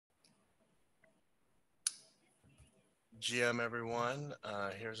GM, everyone.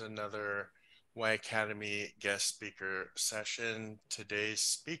 Here's another yAcademy guest speaker session. Today's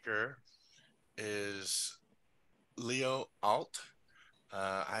speaker is Leo Alt.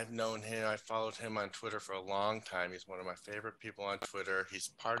 I've known him, I followed him on Twitter for a long time. He's one of my favorite people on Twitter. He's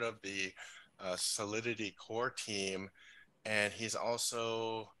part of the Solidity core team, and he's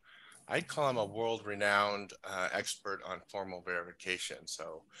also, I'd call him a world-renowned expert on formal verification.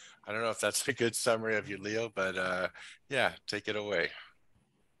 So I don't know if that's a good summary of you, Leo, but yeah, take it away.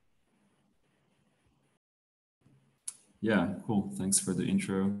 Yeah, cool. Thanks for the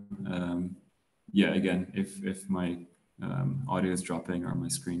intro. Yeah, again, if my audio is dropping or my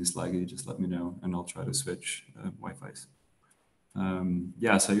screen is laggy, just let me know and I'll try to switch Wi-Fi's.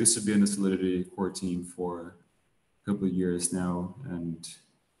 Yeah, so I used to be in the Solidity core team for a couple of years now and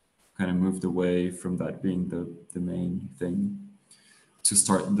kind of moved away from that being the main thing to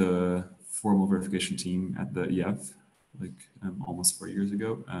start the formal verification team at the EF, like almost 4 years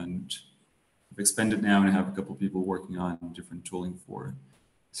ago. And I've expanded now and I have a couple of people working on different tooling for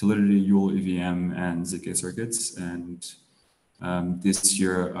Solidity, Yule, EVM, and ZK circuits. And this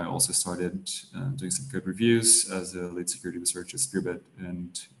year, I also started doing some code reviews as a lead security researcher at Spearbit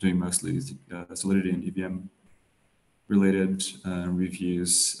and doing mostly Solidity and EVM related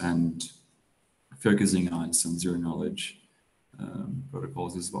reviews and focusing on some zero knowledge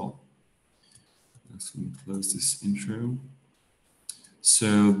protocols as well. Let's close this intro.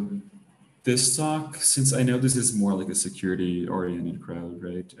 So this talk, since I know this is more like a security-oriented crowd,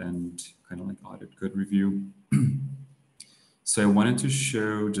 right, and kind of like audit code review, so I wanted to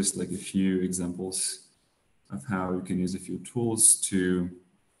show just like a few examples of how you can use a few tools to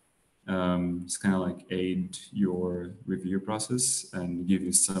just kind of like aid your review process and give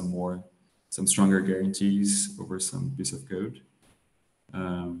you some stronger guarantees over some piece of code.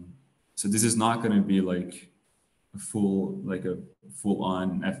 So this is not going to be like a full-on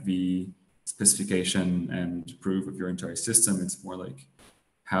FV specification and proof of your entire system. It's more like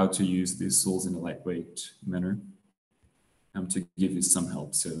how to use these tools in a lightweight manner to give you some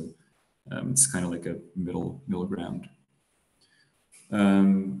help. So it's kind of like a middle ground.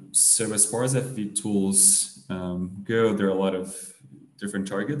 So as far as FV tools go, there are a lot of different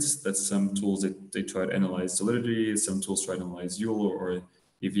targets. That's some tools that they try to analyze Solidity, some tools try to analyze Yule or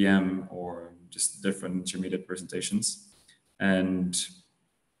EVM or just different intermediate presentations. And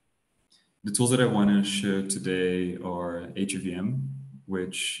the tools that I want to show today are HEVM,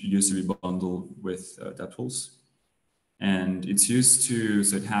 which used to be bundled with DevTools. And it's used to,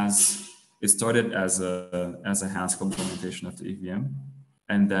 so it started as a Haskell implementation of the EVM.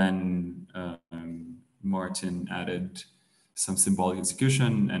 And then Martin added some symbolic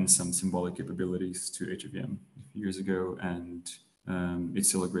execution and some symbolic capabilities to HEVM a few years ago. And it's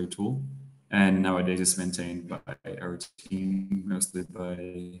still a great tool. And nowadays it's maintained by our team, mostly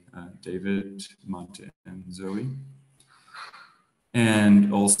by David, Monte, and Zoe.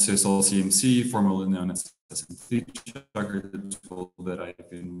 And also solidcy, formerly known as SMT checker, the tool that I've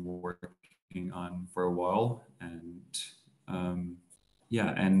been working on for a while. And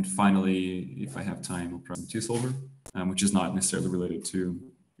yeah, and finally, if I have time, I'll probably solver, which is not necessarily related to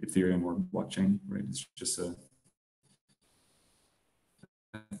Ethereum or blockchain, right? It's just a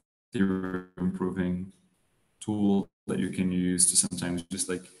Ethereum improving tool that you can use to sometimes just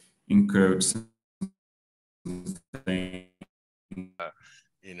like encode something.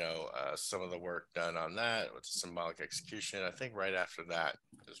 Some of the work done on that with symbolic execution. I think right after that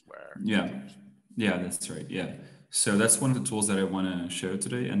is where. Yeah, that's right. Yeah. So that's one of the tools that I want to show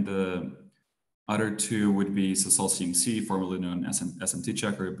today. And the other two would be solidcy, formerly known as an SMT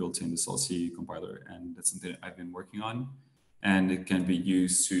checker, built in the solidcy compiler. And that's something I've been working on. And it can be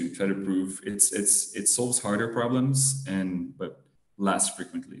used to try to prove it solves harder problems but less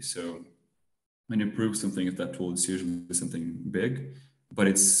frequently. So when you prove something, if that tool is usually something big, but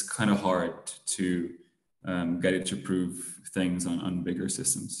it's kind of hard to get it to prove things on bigger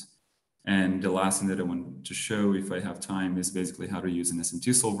systems. And the last thing that I want to show, if I have time, is basically how to use an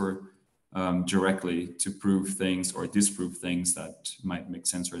SMT solver directly to prove things or disprove things that might make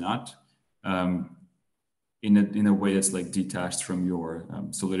sense or not. In a way that's like detached from your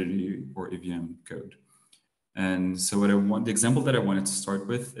Solidity or EVM code. And so the example that I wanted to start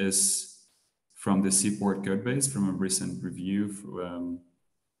with is from the Seaport code base from a recent review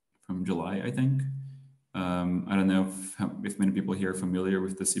from July, I think. I don't know if many people here are familiar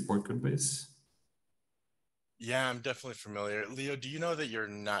with the Seaport code base. Yeah, I'm definitely familiar. Leo, do you know that you're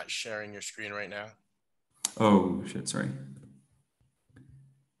not sharing your screen right now? Oh, shit, sorry.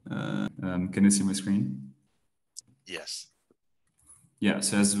 Can you see my screen? Yes. yeah,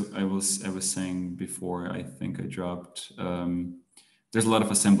 so as I was saying before, I think I dropped. There's a lot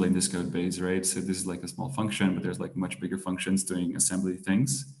of assembly in this code base, right? So this is like a small function, but there's like much bigger functions doing assembly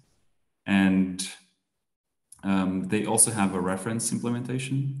things, and they also have a reference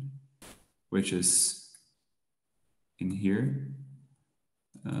implementation, which is in here.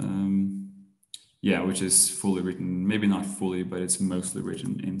 Yeah, which is fully written, maybe not fully, but it's mostly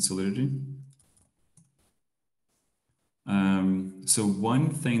written in Solidity. So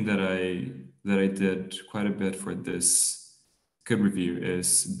one thing that I did quite a bit for this code review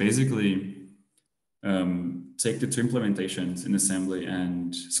is basically take the two implementations in assembly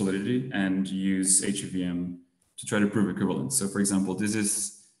and Solidity and use HEVM to try to prove equivalence. So for example, this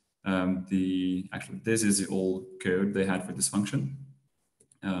is this is the old code they had for this function.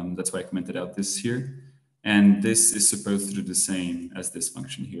 That's why I commented out this here. And this is supposed to do the same as this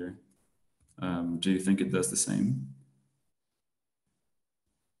function here. Do you think it does the same?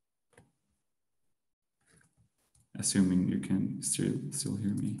 Assuming you can still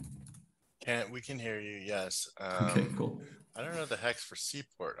hear me. We can hear you, yes. Okay, cool. I don't know the hex for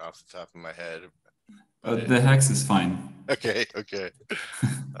seaport off the top of my head. But The hex is fine. Okay.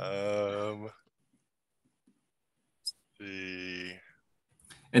 See.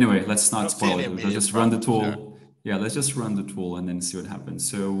 Anyway, let's not spoil it. Let's just run the tool. Yeah. Let's just run the tool and then see what happens.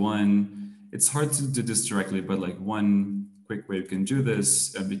 So one, it's hard to do this directly, but like one quick way you can do this,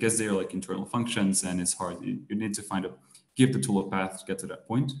 because they are like internal functions and it's hard. You need to give the tool a path to get to that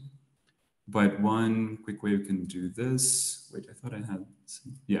point. But one quick way you can do this, wait, I thought I had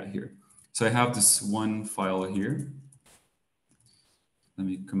some, yeah, here. So I have this one file here. Let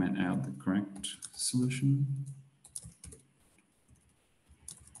me comment out the correct solution.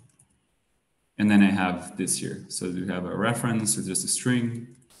 And then I have this here. So you have a reference with just a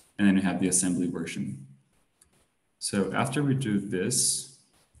string, and then you have the assembly version. So after we do this,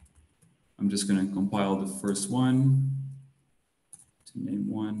 I'm just going to compile the first one to name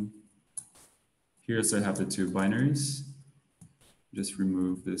one. Here, so I have the two binaries. Just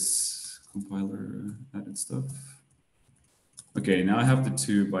remove this compiler added stuff. Okay, now I have the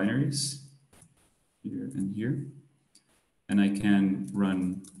two binaries here and here. And I can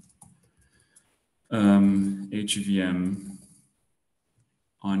run HEVM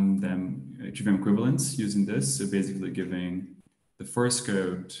on them, HEVM equivalents using this. So basically giving the first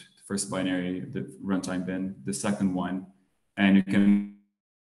code, the first binary, the runtime bin, the second one, and you can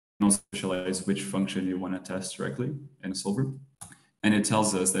also initialize which function you want to test directly in a solver. And it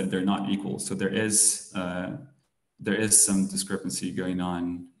tells us that they're not equal. So there is some discrepancy going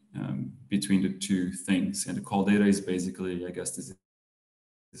on between the two things. And the call data is basically, I guess this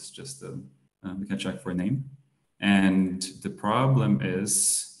is just we can check for a name. And the problem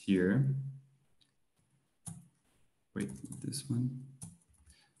is here, wait, this one.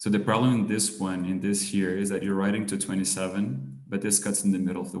 So the problem in this one, in this here, is that you're writing to 27, but this cuts in the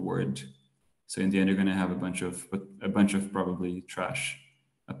middle of the word. So in the end, you're going to have a bunch of probably trash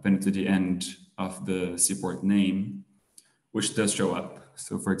appended to the end of the seaport name, which does show up.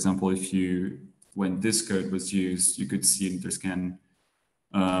 So for example, when this code was used, you could see in interscan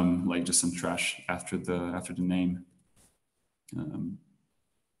like just some trash after the name.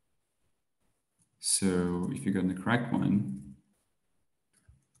 So if you go in the correct one,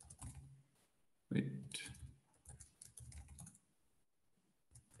 wait.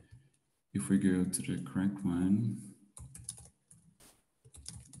 If we go to the correct one,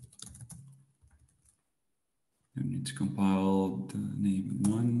 I need to compile the name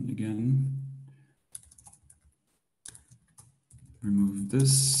one again. Remove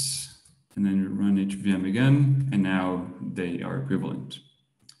this, and then you run HVM again, and now they are equivalent.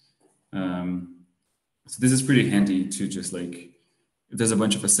 So this is pretty handy to just like, if there's a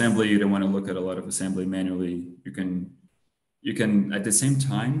bunch of assembly, you don't want to look at a lot of assembly manually, you can at the same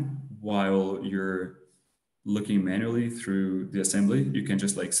time, while you're looking manually through the assembly, you can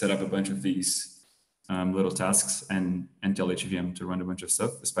just like set up a bunch of these little tasks and tell HVM to run a bunch of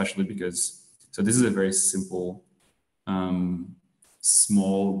stuff, especially because, so this is a very simple,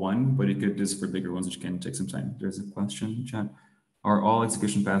 small one, but you could do this for bigger ones, which can take some time. There's a question, chat. Are all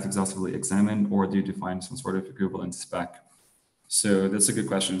execution paths exhaustively examined, or do you define some sort of equivalent spec? So that's a good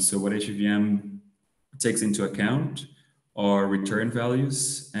question. So what HEVM takes into account are return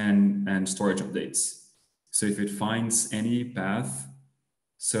values and storage updates. So if it finds any path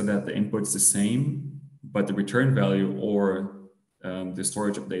so that the input's the same, but the return value or the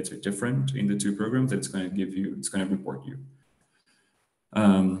storage updates are different in the two programs, that it's going to report you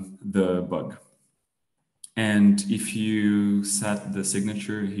the bug. And if you set the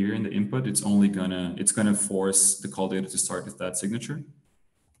signature here in the input, it's gonna force the call data to start with that signature.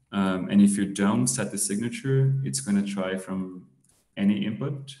 And if you don't set the signature, it's gonna try from any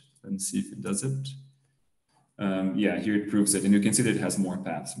input and see if it does it. Yeah, here it proves it, and you can see that it has more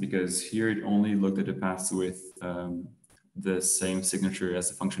paths because here it only looked at the paths with the same signature as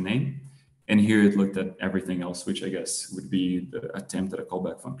the function name. And here it looked at everything else, which I guess would be the attempt at a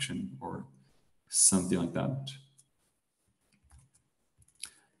callback function or something like that.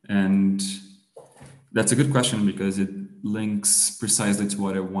 And that's a good question because it links precisely to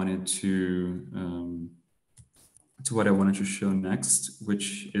what I wanted to show next,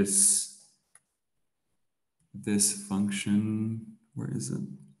 which is this function. Where is it?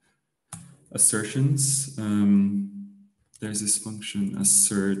 Assertions. There's this function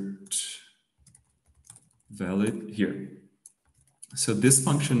assert valid here. So this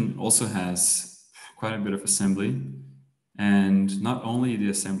function also has quite a bit of assembly, and not only the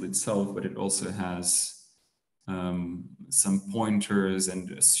assembly itself, but it also has some pointers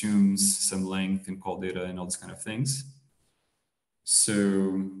and assumes some length in call data and all these kind of things.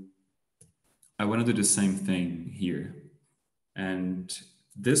 So I want to do the same thing here. And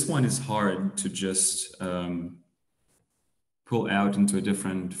this one is hard to just pull out into a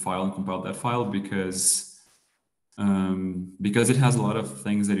different file and compile that file because it has a lot of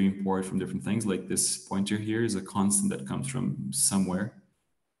things that you import from different things. Like this pointer here is a constant that comes from somewhere.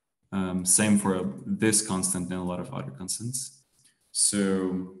 Same for this constant and a lot of other constants.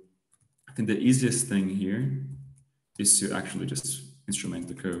 So I think the easiest thing here is to actually just instrument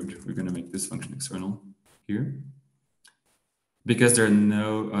the code. We're going to make this function external here. Because there are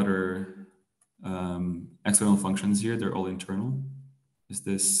no other external functions here, they're all internal. Is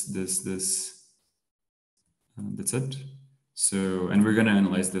this, that's it. So, and we're going to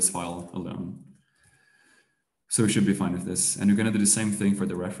analyze this file alone. So we should be fine with this. And we're going to do the same thing for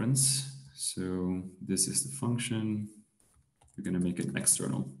the reference. So this is the function. We're going to make it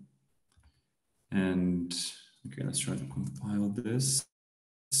external. And okay, let's try to compile this.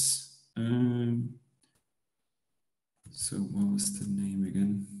 So what was the name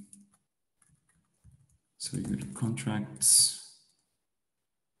again? So you go to contracts,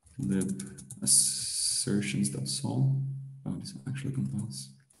 lib assertions.sol. Oh, this actually compiles.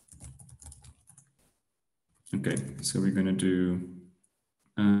 Okay, so we're going to do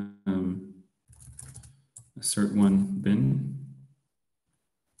assert one bin.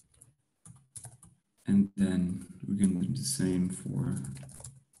 And then we're going to do the same for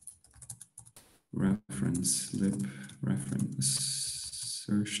reference lib reference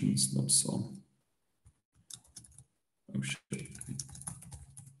assertions.sol. Oh shit.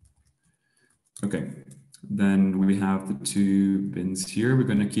 Okay, then we have the two bins here. We're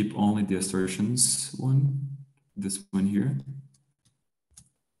going to keep only the assertions one, this one here.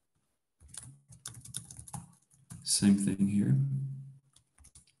 Same thing here.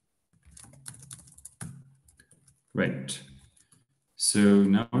 Right. So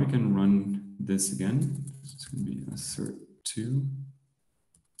now we can run this again. It's going to be assert2,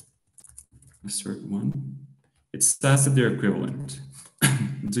 assert1. It says that they're equivalent.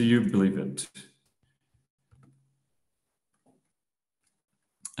 Do you believe it?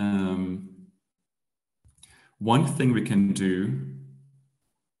 One thing we can do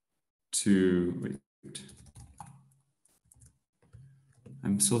to, wait,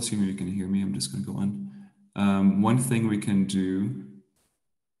 I'm still assuming you can hear me. I'm just going to go on. One thing we can do,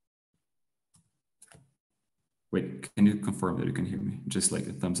 wait, can you confirm that you can hear me? Just like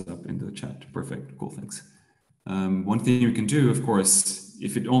a thumbs up in the chat. Perfect, cool, thanks. One thing you can do, of course,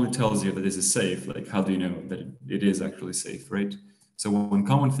 if it only tells you that this is safe, like how do you know that it is actually safe, right? So one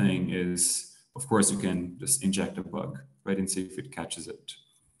common thing is, of course, you can just inject a bug, right, and see if it catches it.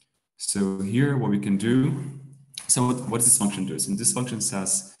 So here, what we can do, so what does this function do? And this function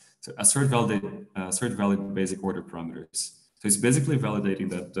says, so assert valid basic order parameters. So it's basically validating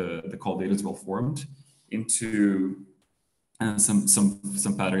that the call data is well formed into some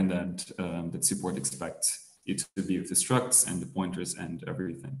pattern that that support expects it to be with the structs and the pointers and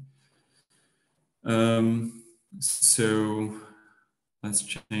everything. So let's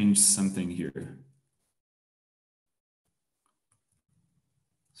change something here.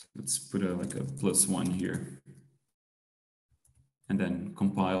 So let's put like a +1 here. And then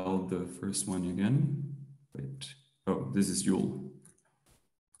compile the first one again. Wait, oh, this is Yule.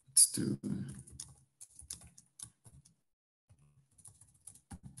 Let's do.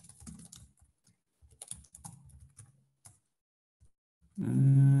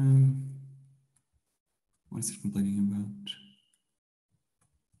 What is it complaining about?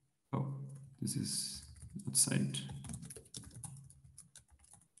 Oh, this is outside.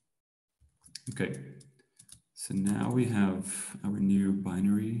 Okay, so now we have our new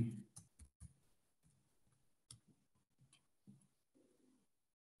binary.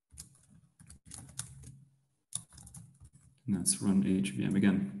 And let's run HVM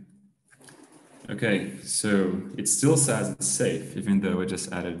again. Okay, so it still says it's safe, even though I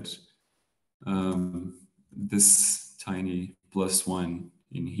just added this tiny +1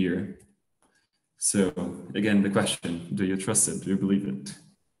 in here. So again, the question, do you trust it? Do you believe it?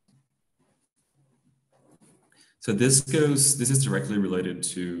 So this is directly related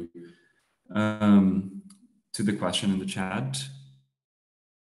to the question in the chat.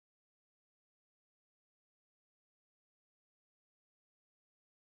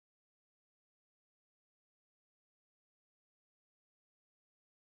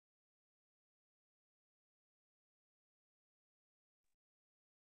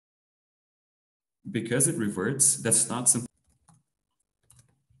 Because it reverts, that's not something.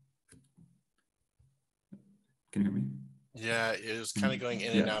 Can you hear me? Yeah, it was kind of going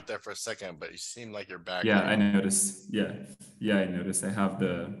in and out there for a second, but you seem like you're back Yeah, now. I noticed. Yeah, I noticed. I have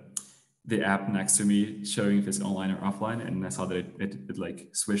the app next to me showing if it's online or offline, and I saw that it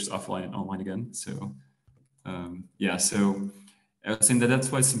like switched offline and online again. So yeah, so I was saying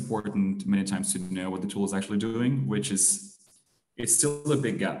that's why it's important many times to know what the tool is actually doing, which is it's still a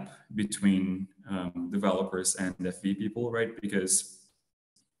big gap between developers and FV people, right? Because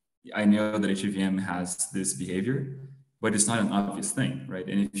I know that HVM has this behavior, but it's not an obvious thing, right?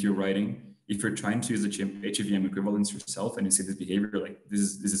 And if you're trying to use the HVM equivalence yourself and you see this behavior, like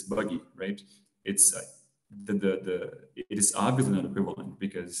this is buggy, right? It's it is obviously not equivalent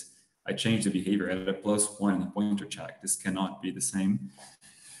because I changed the behavior at a +1 in the pointer check. This cannot be the same.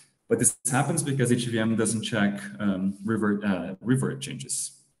 But this happens because HVM doesn't check revert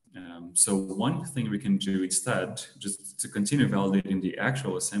changes. So one thing we can do instead, just to continue validating the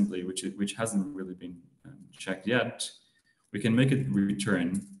actual assembly, which hasn't really been checked yet, we can make it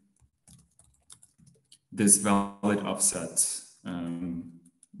return this valid offset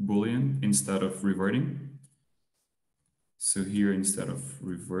Boolean instead of reverting. So here, instead of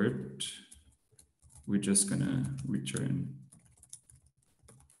revert, we're just gonna return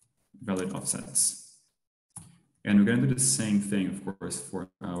valid offsets. And we're going to do the same thing, of course, for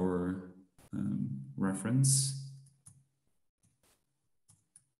our reference.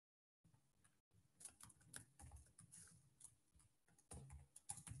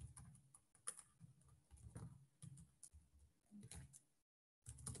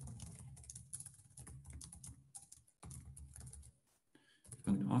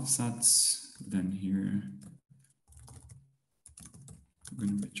 Valid offsets, then here, we're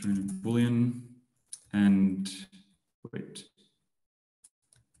going to return a Boolean and wait.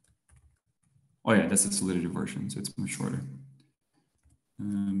 Oh yeah, that's the solidity version, so it's much shorter.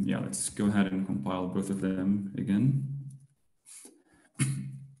 Yeah, let's go ahead and compile both of them again.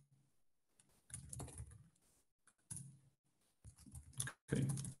 Okay,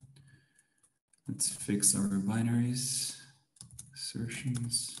 let's fix our binaries,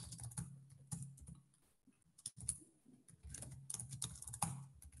 assertions.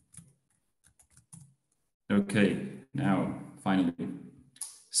 Okay, now finally.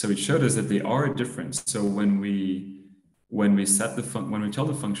 So it showed us that they are different. So when we set when we tell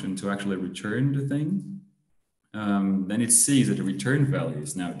the function to actually return the thing, then it sees that the return value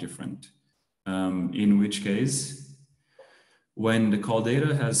is now different. In which case, when the call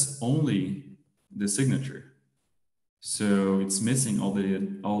data has only the signature, so it's missing all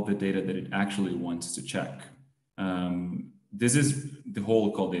the data that it actually wants to check. This is the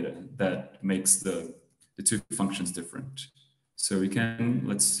whole call data that makes the two functions different. So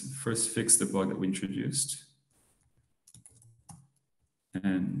let's first fix the bug that we introduced.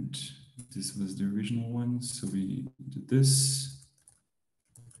 And this was the original one. So we did this.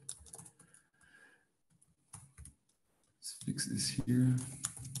 Let's fix this here.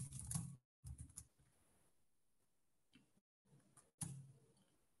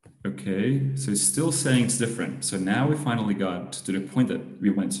 Okay, so it's still saying it's different. So now we finally got to the point that we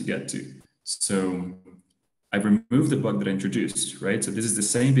wanted to get to. So I've removed the bug that I introduced, right? So this is the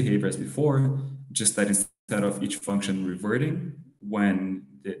same behavior as before, just that instead of each function reverting when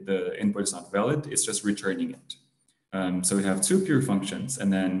the input is not valid, it's just returning it. So we have two pure functions,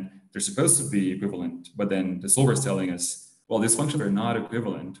 and then they're supposed to be equivalent, but then the solver is telling us, well, these functions are not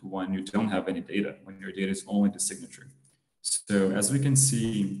equivalent when you don't have any data, when your data is only the signature. So as we can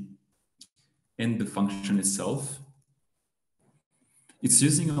see in the function itself, it's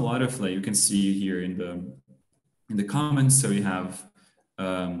using a lot of, like you can see here in the comments. So we have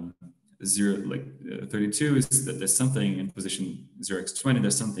 32 is that there's something in position 0x20,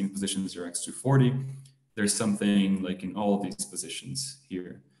 there's something in position 0x240, there's something like in all of these positions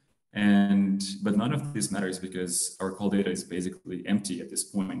here. But none of this matters because our call data is basically empty at this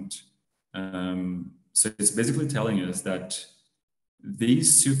point. So it's basically telling us that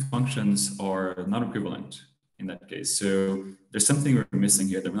these two functions are not equivalent in that case. So there's something we're missing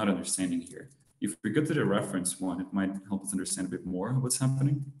here that we're not understanding here. If we go to the reference one, it might help us understand a bit more what's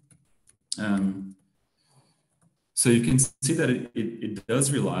happening. So you can see that it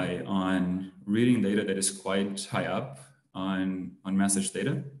does rely on reading data that is quite high up on message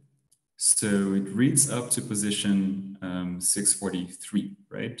data. So it reads up to position 643,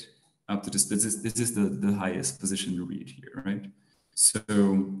 right? Up to this is the highest position to read here, right? So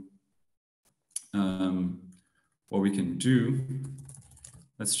what we can do,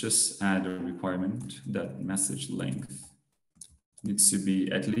 let's just add a requirement that message length needs to be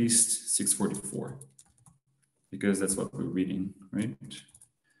at least 644 because that's what we're reading, right?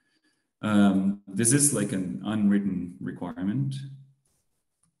 This is like an unwritten requirement.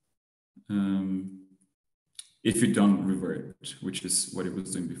 If you don't revert, which is what it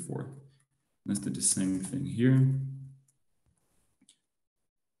was doing before. Let's do the same thing here.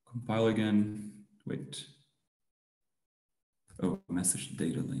 Compile again, wait. Oh, message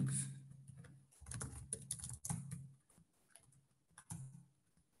data length.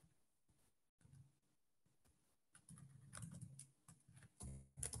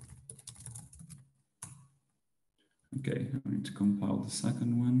 Okay, I need to compile the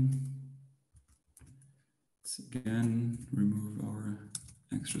second one. Let's again remove our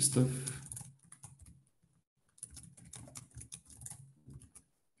extra stuff.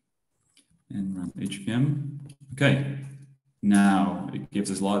 And run HVM. Okay, now it gives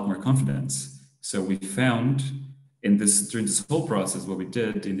us a lot more confidence. So we found during this whole process, what we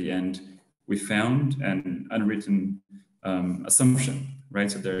did in the end, we found an unwritten assumption, right?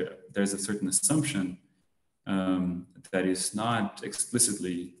 So there's a certain assumption that is not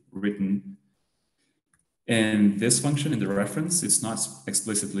explicitly written in this function in the reference. It's not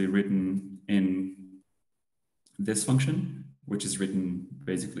explicitly written in this function, which is written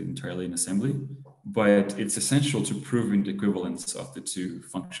basically entirely in assembly, but it's essential to proving the equivalence of the two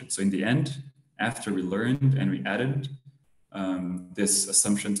functions. So in the end, after we learned and we added this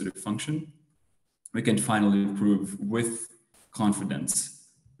assumption to the function, we can finally prove with confidence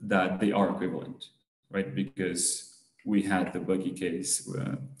that they are equivalent, right? Because we had the buggy case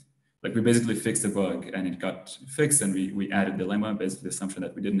like we basically fixed the bug and it got fixed, and we added the lemma, basically the assumption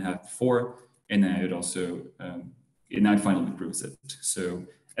that we didn't have before, and then it also it now finally proves it. So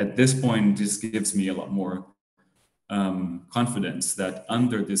at this point, this gives me a lot more confidence that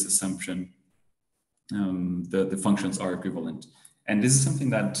under this assumption, the functions are equivalent. And this is something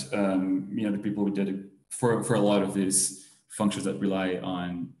that the people who did it for a lot of these functions that rely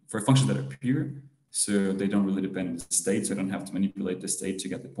on, for functions that appear, so they don't really depend on the state, so I don't have to manipulate the state to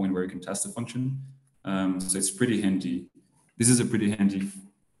get the point where you can test the function. So it's pretty handy. This is a pretty handy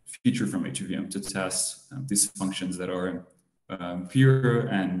feature from HVM to test these functions that are pure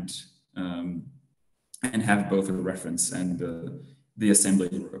and have both a reference and the assembly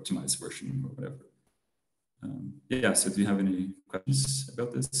or optimized version or whatever. Yeah, so do you have any questions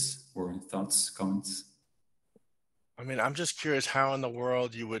about this or thoughts, comments? I mean, I'm just curious how in the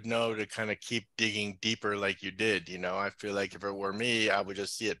world you would know to kind of keep digging deeper like you did. I feel like if it were me, I would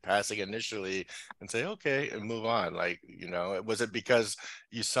just see it passing initially and say, okay, and move on. Like, was it because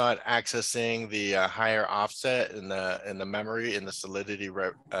you saw it accessing the higher offset in the memory in the solidity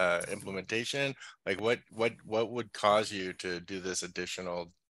implementation? Like what would cause you to do this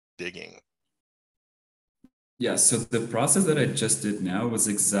additional digging? Yeah, so the process that I just did now was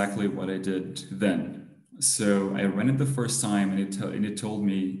exactly what I did then. So I ran it the first time, and it told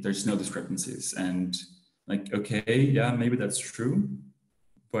me there's no discrepancies. And like, okay, yeah, maybe that's true.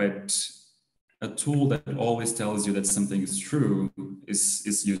 But a tool that always tells you that something is true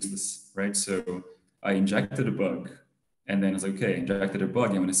is useless, right? So I injected a bug, and then I was like, okay, I injected a bug,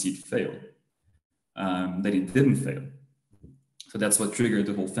 I'm gonna see it fail. Then it didn't fail. So that's what triggered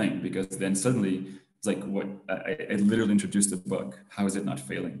the whole thing, because then suddenly it's like, what? I literally introduced a bug. How is it not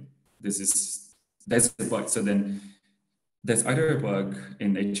failing? That's a bug. So then there's either a bug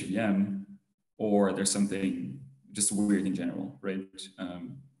in HVM or there's something just weird in general, right?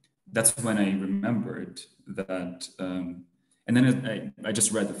 That's when I remembered that, and then I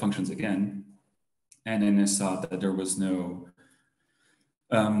just read the functions again, and then I saw that there was no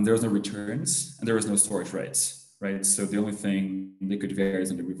returns and there was no storage writes, right? So the only thing they could vary is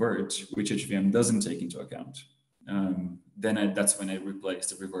in the revert, which HVM doesn't take into account. That's when I replaced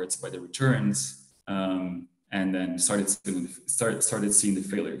the rewards by the returns, and then started seeing the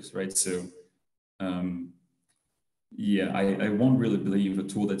failures, right? So yeah, I won't really believe a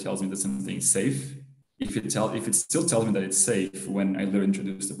tool that tells me that something is safe if it still tells me that it's safe when I later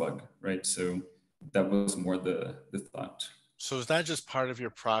introduce the bug, right? So that was more the thought. So is that just part of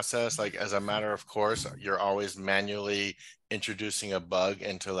your process? Like as a matter of course, you're always manually introducing a bug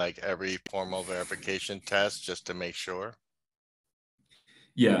into like every formal verification test just to make sure?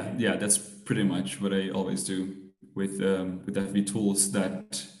 Yeah, that's pretty much what I always do with FB tools.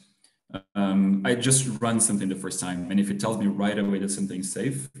 That I just run something the first time, and if it tells me right away that something's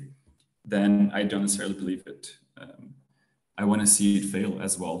safe, then I don't necessarily believe it. I want to see it fail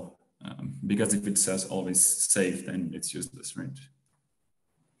as well, because if it says always safe, then it's useless, right?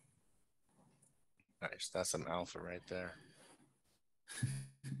 Nice. That's an alpha right there.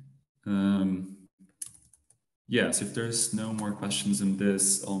 Yes, if there's no more questions in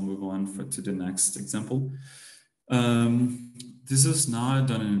this, I'll move on to the next example. This is not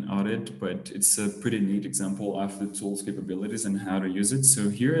done in an audit, but it's a pretty neat example of the tool's capabilities and how to use it. So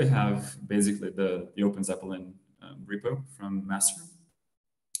here I have basically the OpenZeppelin repo from master,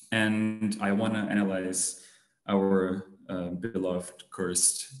 and I want to analyze our beloved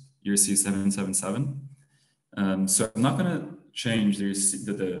cursed ERC 777. So I'm not going to change the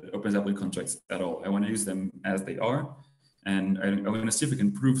OpenZeppelin contracts at all. I want to use them as they are, and I want to see if we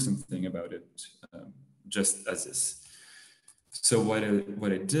can prove something about it just as is. So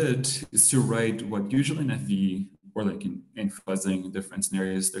what I did is to write what usually in FV or like in fuzzing different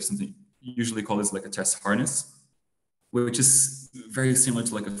scenarios, there's something usually called as like a test harness, which is very similar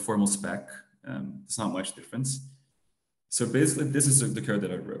to like a formal spec. There's not much difference. So basically, this is the code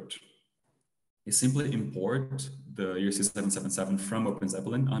that I wrote. You simply import the ERC 777 from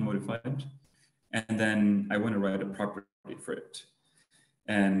OpenZeppelin unmodified, and then I want to write a property for it.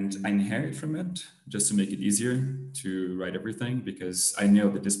 And I inherit from it just to make it easier to write everything, because I know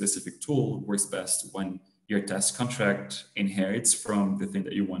that this specific tool works best when your test contract inherits from the thing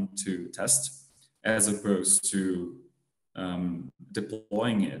that you want to test, as opposed to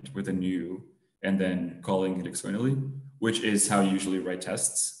deploying it with a new and then calling it externally, which is how you usually write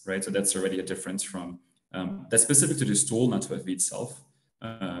tests, right? So that's already a difference from, that's specific to this tool, not to FV itself.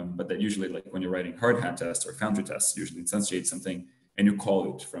 But that usually, like when you're writing hard hat tests or foundry tests, usually instantiate something and you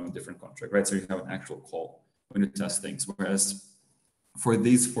call it from a different contract, right? So you have an actual call when you test things. Whereas for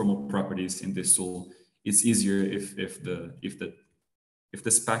these formal properties in this tool, it's easier if the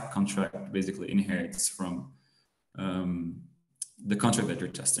spec contract basically inherits from the contract that you're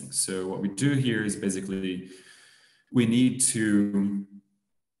testing. So what we do here is basically we need to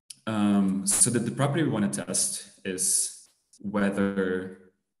so that the property we want to test is whether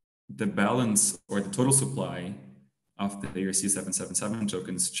the balance or the total supply of the ERC 777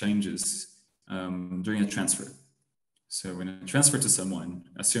 tokens changes during a transfer. So when I transfer to someone,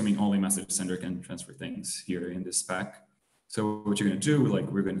 assuming only message sender can transfer things here in this spec. So what you're going to do, like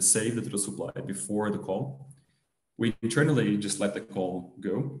we're going to save the total supply before the call. We internally just let the call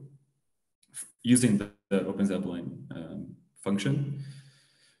go using the OpenZeppelin function.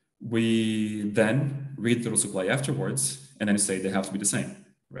 We then read total supply afterwards, and then say they have to be the same,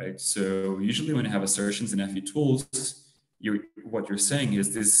 right? So usually when you have assertions in FE tools, what you're saying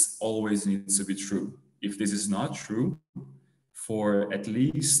is this always needs to be true. If this is not true, for at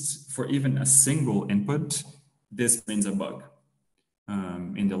least, for even a single input, this means a bug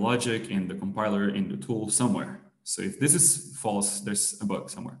in the logic, in the compiler, in the tool, somewhere. So if this is false, there's a bug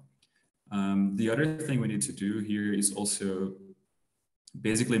somewhere. The other thing we need to do here is also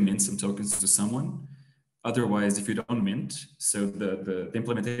basically mint some tokens to someone. Otherwise, if you don't mint, so the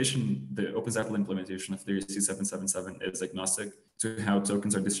implementation, the OpenZeppelin implementation of the ERC 777 is agnostic to how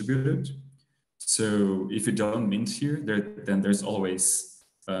tokens are distributed. So if you don't mint here, then there's always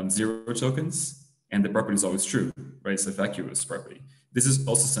 0 tokens, and the property is always true, right? It's a vacuous property. This is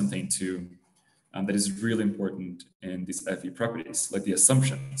also something that is really important in these FE properties, like the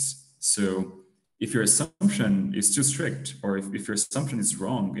assumptions. So if your assumption is too strict, or if your assumption is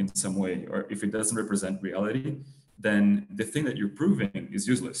wrong in some way, or if it doesn't represent reality, then the thing that you're proving is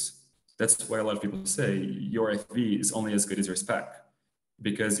useless. That's why a lot of people say your FV is only as good as your spec.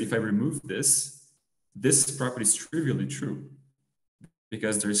 Because if I remove this property is trivially true,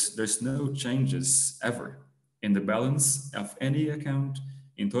 because there's no changes ever in the balance of any account,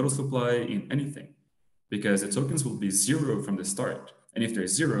 in total supply, in anything, because the tokens will be 0 from the start. And if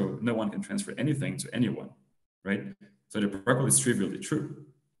there's 0, no one can transfer anything to anyone, right? So the property is trivially true.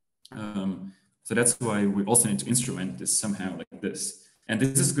 So that's why we also need to instrument this somehow like this. And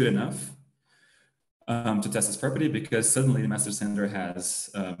this is good enough to test this property, because suddenly the master sender has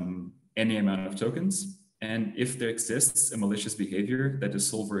any amount of tokens. And if there exists a malicious behavior that the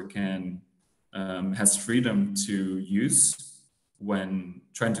solver can has freedom to use when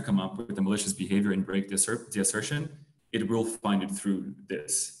trying to come up with a malicious behavior and break the assertion, it will find it through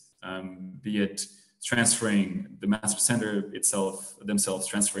this, be it transferring the master sender themselves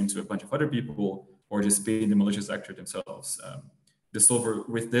transferring to a bunch of other people, or just being the malicious actor themselves. The solver,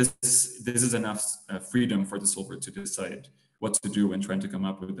 with this is enough freedom for the solver to decide what to do when trying to come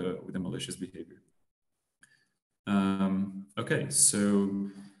up with a malicious behavior. Okay, so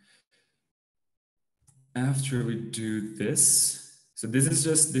after we do this, so this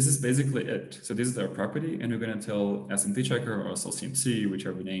is basically it. So this is our property, and we're going to tell SMT checker or solcmc,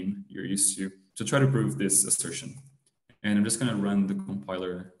 whichever name you're used to try to prove this assertion. And I'm just going to run the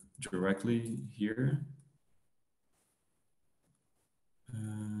compiler directly here.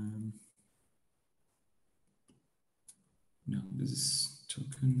 No, this is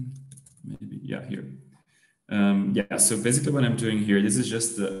token, maybe, yeah, here. Yeah, so basically what I'm doing here, this is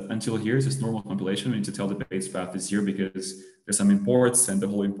just until here is just normal compilation. We need to tell the base path is here because there's some imports and the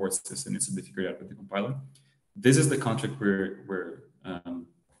whole import system needs to be figured out with the compiler. This is the contract we're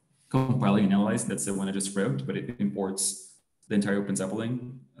compiling and analyzing. That's the one I just wrote, but it imports the entire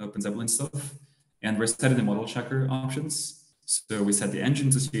OpenZeppelin stuff. And we're setting the model checker options. So we set the engine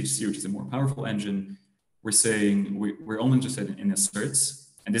to CHC, which is a more powerful engine. We're saying we're only interested in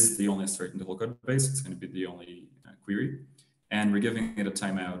asserts, and this is the only assert in the whole code base. It's going to be the only query. And we're giving it a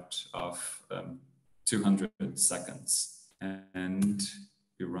timeout of 200 seconds. And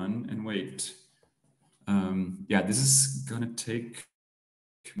we run and wait. Yeah, this is going to take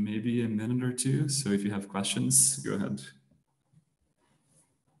maybe a minute or two. So if you have questions, go ahead.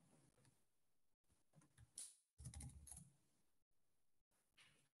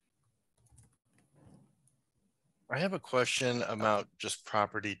 I have a question about just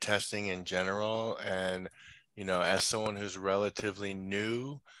property testing in general. And, you know, as someone who's relatively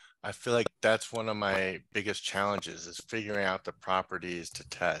new, I feel like that's one of my biggest challenges is figuring out the properties to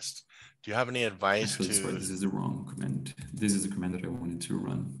test. Do you have any advice? Actually, sorry, this is the wrong command. This is the command that I wanted to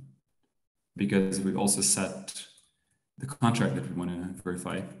run, because we've also set the contract that we want to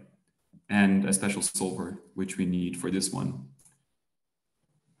verify and a special solver, which we need for this one.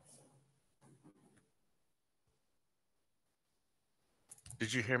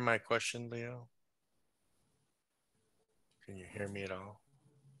 Did you hear my question, Leo? Can you hear me at all?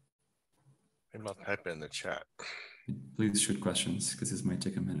 Maybe I'll type it in the chat. Please shoot questions, because this might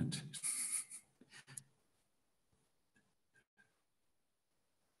take a minute.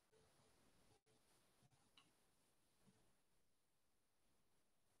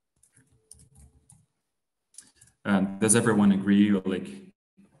 Does everyone agree? Or like,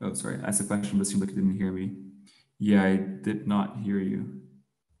 oh, sorry, I asked a question, but it seemed like you didn't hear me. Yeah, I did not hear you.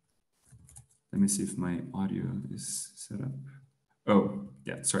 Let me see if my audio is set up. Oh,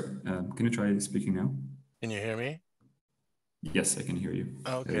 yeah, sorry. Can you try speaking now? Can you hear me? Yes, I can hear you.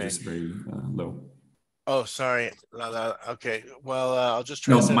 Okay. It was just very low. Oh, sorry. Okay. Well, I'll just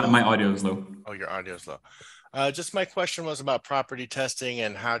try. No, my audio is low. Oh, your audio is low. Just my question was about property testing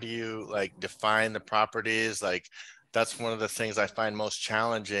and how do you like define the properties? Like that's one of the things I find most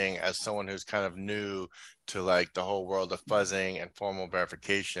challenging as someone who's kind of new to like the whole world of fuzzing and formal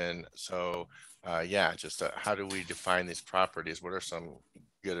verification. So yeah, just how do we define these properties? What are some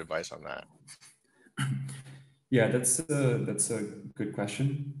good advice on that? Yeah, that's a good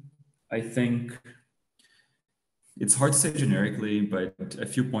question. I think it's hard to say generically, but a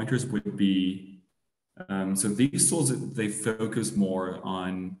few pointers would be, so these tools, they focus more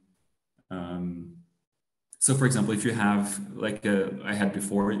on, so for example, if you have, like I had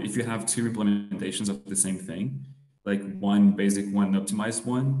before, if you have two implementations of the same thing, like one basic, one optimized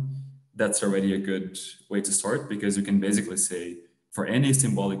one, that's already a good way to start, because you can basically say, for any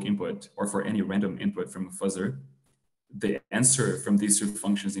symbolic input or for any random input from a fuzzer, the answer from these two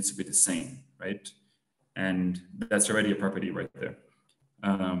functions needs to be the same, right? And that's already a property right there.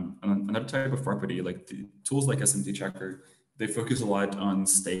 Another type of property, like the tools like SMT Checker, they focus a lot on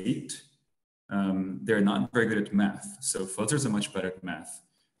state. They're not very good at math. So fuzzers are much better at math.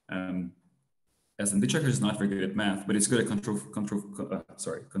 SMT Checker is not very good at math, but it's good at control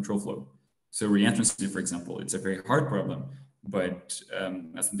flow. So reentrancy, for example, it's a very hard problem, but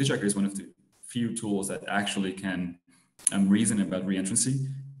SMT Checker is one of the few tools that actually can reason about reentrancy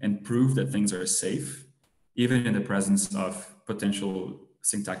and prove that things are safe, even in the presence of potential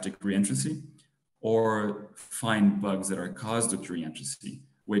syntactic reentrancy, or find bugs that are caused with reentrancy,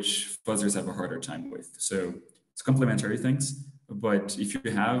 which fuzzers have a harder time with. So it's complementary things, But if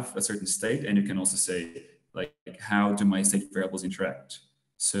you have a certain state, and you can also say, like, how do my state variables interact?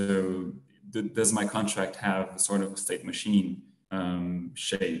 So does my contract have sort of a state machine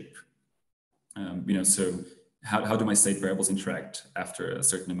shape? So how do my state variables interact after a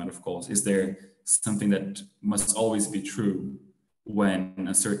certain amount of calls? Is there something that must always be true when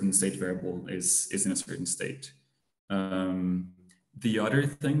a certain state variable is in a certain state? The other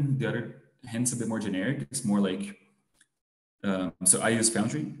hint's a bit more generic. It's more like, so I use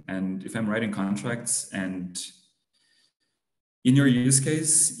Foundry, and if I'm writing contracts, and in your use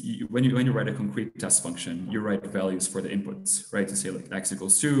case, when you write a concrete test function, you write values for the inputs, right? To say like x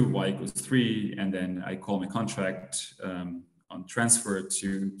equals 2, y equals 3, and then I call my contract on transfer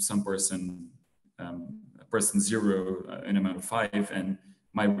to some person, person 0, an amount of 5, and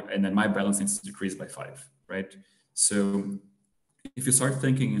then my balance needs to decrease by 5, right? So if you start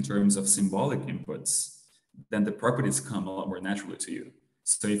thinking in terms of symbolic inputs, then the properties come a lot more naturally to you.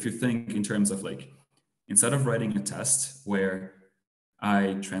 So if you think in terms of like, instead of writing a test where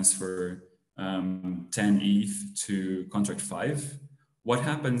I transfer 10 ETH to contract 5, what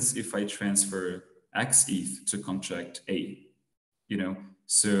happens if I transfer X ETH to contract A?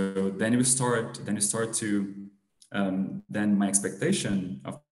 So then you start to, then my expectation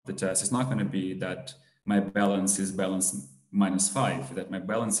of the test is not going to be that my balance is balance minus 5, that my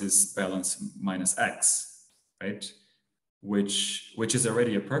balance is balance minus X, right? Which is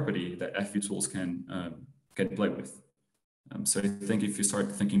already a property that FV tools can play with. So I think if you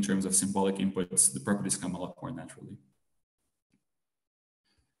start thinking in terms of symbolic inputs, the properties come a lot more naturally.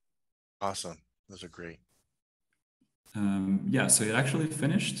 Awesome. Those are great. Yeah, so it actually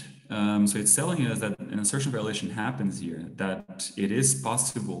finished. So it's telling us that an assertion violation happens here, that it is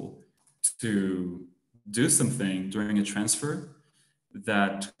possible to do something during a transfer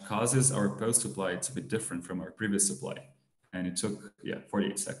that causes our post supply to be different from our previous supply. And it took,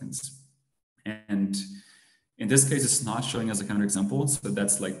 48 seconds. And in this case, it's not showing as a counterexample. So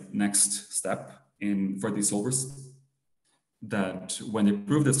that's like next step for these solvers, that when they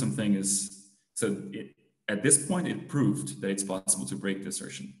prove that something is, at this point, it proved that it's possible to break the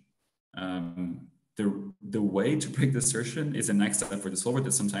assertion. The way to break the assertion is a next step for the solver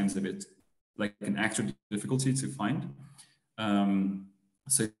that's sometimes a bit like an extra difficulty to find.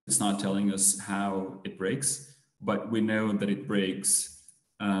 So it's not telling us how it breaks, but we know that it breaks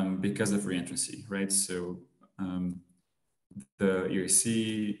because of reentrancy, right? So the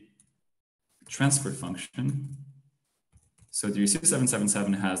ERC transfer function. So the ERC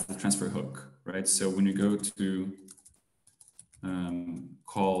 777 has the transfer hook, right? So when you go to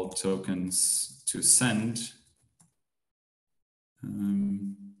call tokens to send,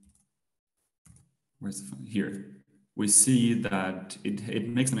 where's the function? Here, we see that it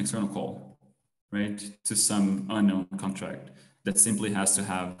makes an external call, right, to some unknown contract that simply has to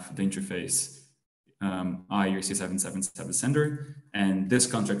have the interface ERC777 sender, and this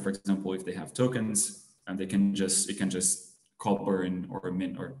contract, for example, if they have tokens, and it can just call burn or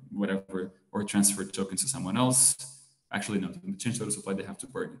mint or whatever, or transfer tokens to someone else. Actually, no, to change total supply, they have to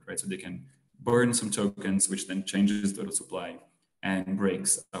burn it, right? So they can burn some tokens, which then changes total supply and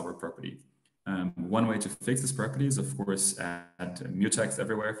breaks our property. One way to fix this property is, of course, add mutex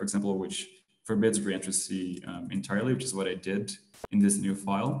everywhere, for example, which forbids reentrancy entirely, which is what I did in this new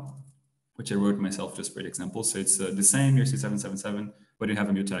file, which I wrote myself just for the example. So it's the same ERC777, but you have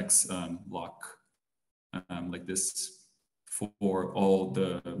a mutex lock like this for all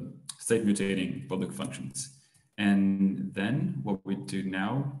the state mutating public functions. And then what we do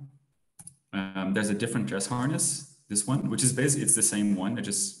now, there's a different dress harness, this one, which is basically, it's the same one. I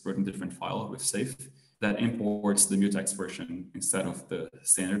just wrote in a different file with safe that imports the mutex version instead of the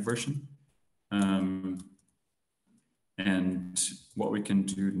standard version. And what we can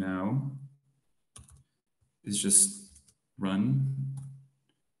do now is just run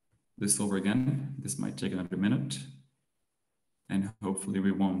this over again. This might take another minute, and hopefully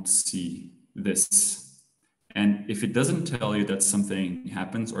we won't see this. And if it doesn't tell you that something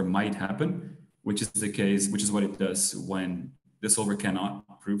happens or might happen, which is the case, which is what it does when the solver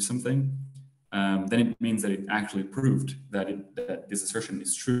cannot prove something, then it means that it actually proved that this assertion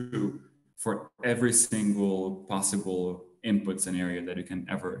is true for every single possible input scenario that you can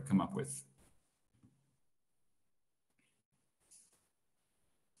ever come up with.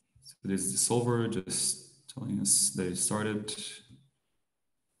 So this is the solver just telling us that it started.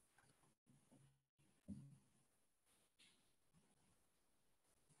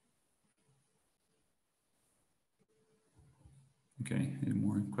 Okay, any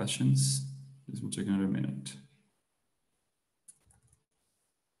more questions? This will take another minute.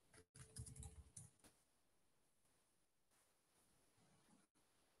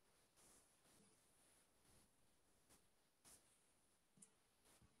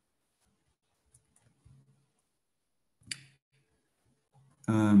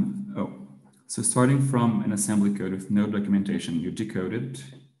 So starting from an assembly code with no documentation, you decode it,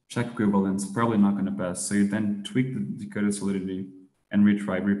 check equivalence, probably not going to pass. So you then tweak the decoded solidity and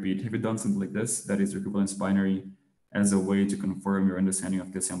retry, repeat. Have you done something like this? That is the equivalence binary as a way to confirm your understanding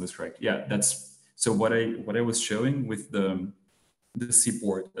of the assembly is correct. Yeah, that's so what I was showing with the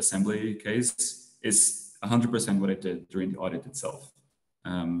seaport assembly case is 100% what I did during the audit itself.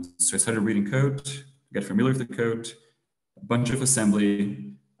 So I started reading code, get familiar with the code, a bunch of assembly.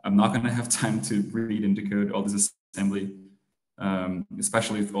 I'm not going to have time to read and decode all this assembly,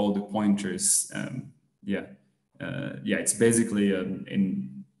 especially with all the pointers. It's basically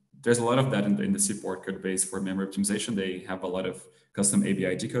there's a lot of that in the seaport code base for memory optimization. They have a lot of custom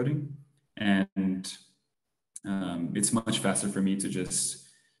ABI decoding, and it's much faster for me to just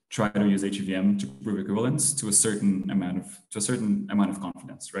try to use HEVM to prove equivalence to a certain amount of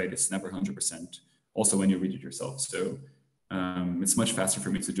confidence, right? It's never 100%. Also, when you read it yourself, so it's much faster for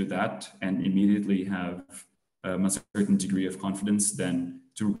me to do that and immediately have a certain degree of confidence than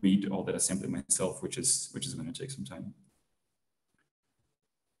to read all that assembly myself, which is going to take some time.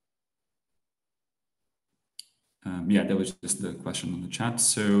 That was just the question on the chat.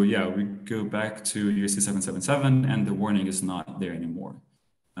 So yeah, we go back to USC 777 and the warning is not there anymore.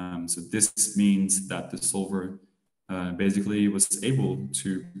 So this means that the solver basically was able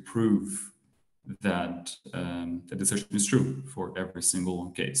to prove that that the assertion is true for every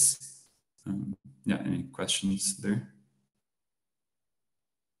single case. Any questions there?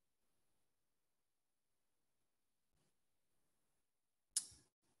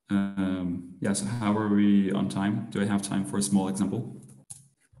 So how are we on time? Do I have time for a small example?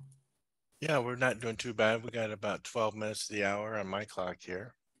 Yeah, we're not doing too bad. We got about 12 minutes to the hour on my clock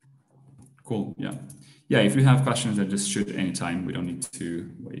here. Cool, yeah. Yeah, if you have questions, then just shoot anytime. We don't need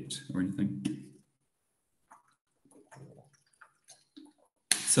to wait or anything.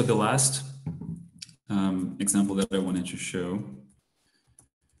 So the last example that I wanted to show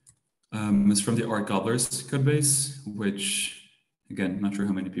is from the R Gobblers codebase, which, again, not sure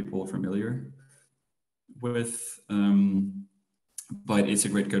how many people are familiar with, but it's a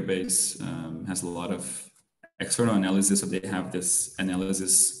great codebase, has a lot of external analysis. So they have this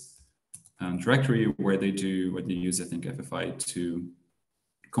analysis directory where they use, I think, FFI to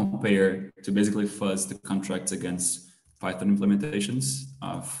compare, to basically fuzz the contracts against Python implementations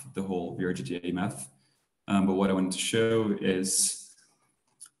of the whole VRGTA math. But what I wanted to show is,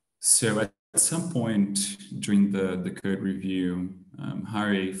 so at some point during the code review,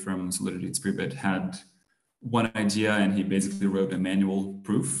 Hari from Solidity Experiment had one idea, and he basically wrote a manual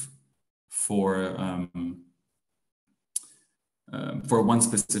proof for one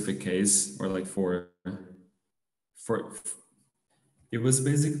specific case, or like for it was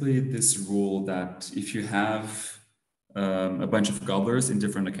basically this rule that if you have a bunch of gobblers in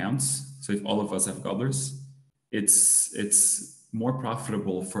different accounts, so if all of us have gobblers, it's more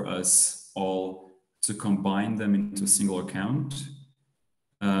profitable for us all to combine them into a single account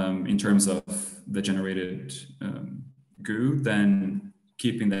in terms of the generated GU than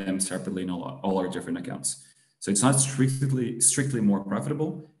keeping them separately in all our different accounts. So it's not strictly more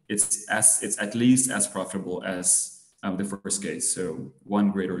profitable. It's at least as profitable as the first case. So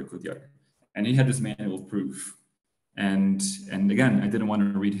one greater equal to the other. And he had this manual proof. And again, I didn't want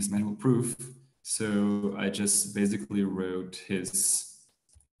to read his manual proof. So I just basically wrote his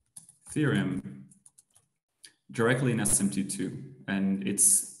theorem directly in SMT2. And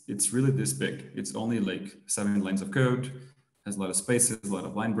it's really this big. It's only like 7 lines of code, has a lot of spaces, a lot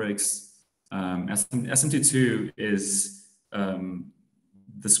of line breaks. SMT2 is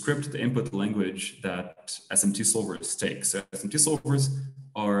the script, the input language that SMT solvers take. So SMT solvers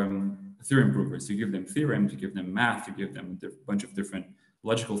are theorem provers. You give them theorems, you give them math, you give them a bunch of different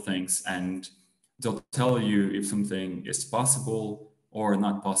logical things, and they'll tell you if something is possible or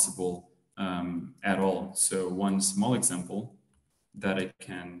not possible at all. So one small example that I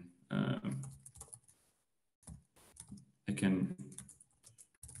can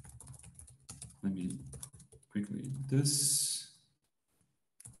let me quickly do this.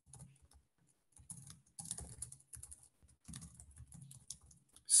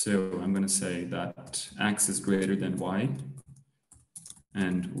 So I'm going to say that x is greater than y,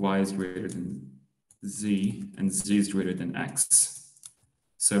 and y is greater than z, and z is greater than x.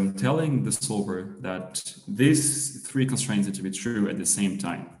 So I'm telling the solver that these 3 constraints need to be true at the same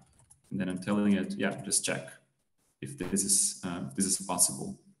time. And then I'm telling it, yeah, just check if this is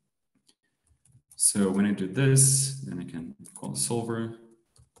possible. So when I do this, then I can call the solver.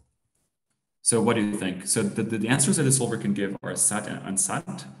 So what do you think? So the answers that the solver can give are sat and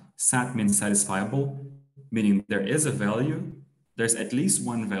unsat. Sat means satisfiable, meaning there is a value there's at least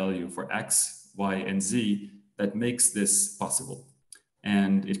one value for x, y, and z that makes this possible.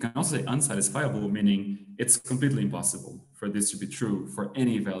 And it can also say unsatisfiable, meaning it's completely impossible for this to be true for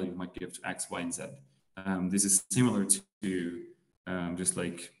any value you might give to x, y, and z. This is similar to just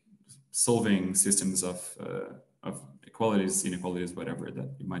like solving systems of equalities, inequalities, whatever, that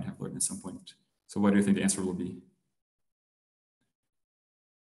you might have learned at some point. So what do you think the answer will be?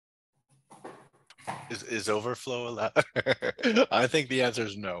 Is overflow allowed? I think the answer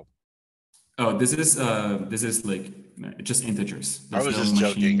is no. Oh, this is like just integers. I There's was no just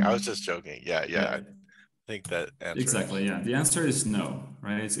joking. I was machine. just joking. Yeah, Yeah, I think that answer is exactly. Yeah, the answer is no,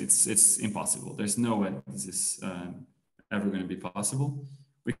 right? It's impossible. There's no way this is ever going to be possible.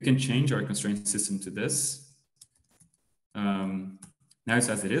 We can change our constraint system to this. Now it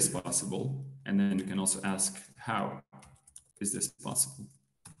says it is possible, and then you can also ask, how is this possible?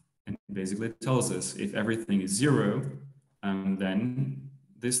 And basically it tells us if everything is 0, then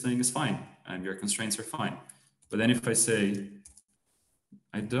this thing is fine, and your constraints are fine. But then if I say,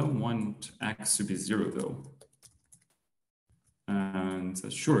 I don't want x to be 0 though, and so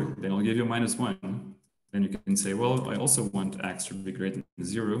sure, then I'll give you -1. Then you can say, well, I also want x to be greater than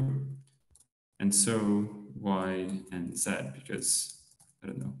 0, and so y and z, because I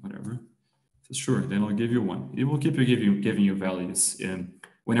don't know, whatever. So sure, then I'll give you 1. It will keep giving you values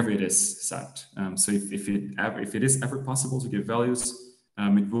whenever it is set. So if it is ever possible to give values,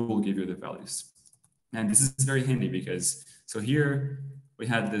 it will give you the values. And this is very handy because, so here we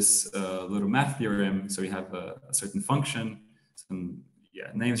had this little math theorem. So we have a certain function, some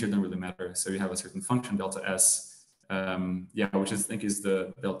names here don't really matter. So you have a certain function, delta s, which I think is the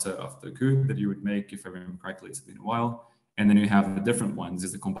delta of the code that you would make, if I remember correctly. It's been a while. And then you have a different one. This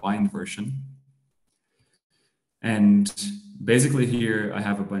is the combined version. And basically here I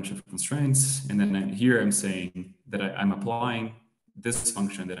have a bunch of constraints, and then here I'm saying that I'm applying this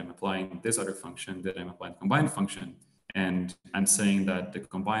function, that I'm applying this other function, that I'm applying the combined function, and I'm saying that the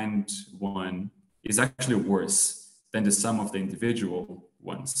combined one is actually worse than the sum of the individual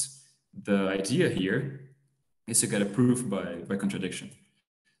ones. The idea here is to get a proof by contradiction.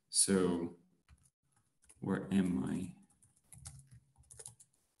 So where am I?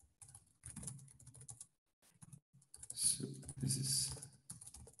 So this is,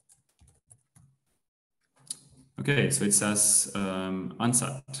 okay, so it says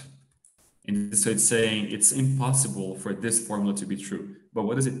unset. And so it's saying it's impossible for this formula to be true. But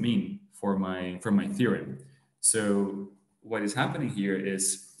what does it mean for my theorem? So what is happening here is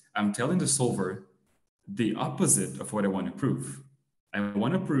I'm telling the solver the opposite of what I want to prove. I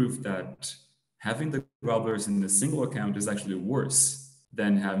want to prove that having the gobblers in a single account is actually worse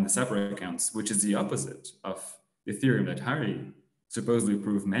than having the separate accounts, which is the opposite of the theorem that Harry supposedly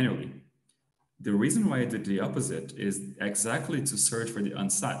proved manually. The reason why I did the opposite is exactly to search for the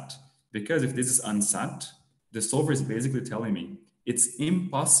unset. Because if this is unset, the solver is basically telling me it's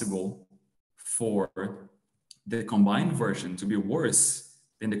impossible for the combined version to be worse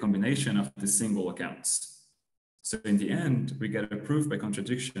than the combination of the single accounts. So in the end, we get a proof by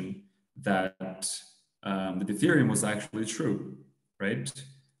contradiction that the theorem was actually true, right?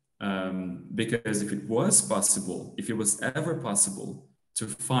 Because if it was possible, if it was ever possible to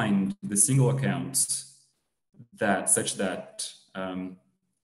find the single accounts that such that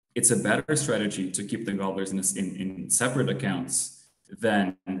it's a better strategy to keep the gobblers in separate accounts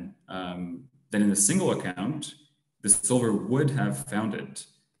than in a single account, the solver would have found it,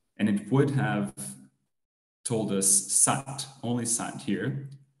 and it would have told us sat, only sat here,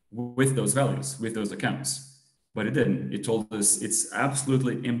 with those values, with those accounts. But it didn't. It told us it's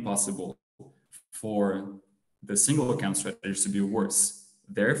absolutely impossible for the single account strategy to be worse.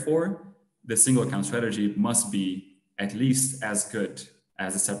 Therefore, the single account strategy must be at least as good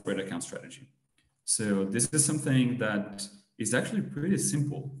as a separate account strategy. So this is something that is actually pretty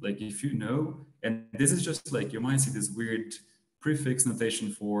simple. Like if you know, and this is just like, you might see this weird prefix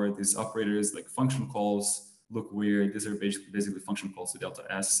notation for these operators, like function calls look weird. These are basically function calls to delta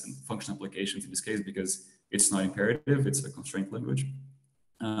S and function applications in this case, because it's not imperative, it's a constraint language.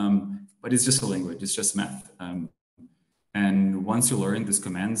 But it's just a language, it's just math. And once you learn these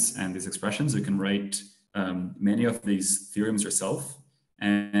commands and these expressions, you can write many of these theorems yourself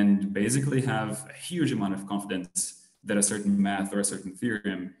and basically have a huge amount of confidence that a certain math or a certain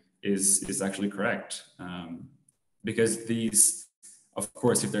theorem is actually correct. Because these, of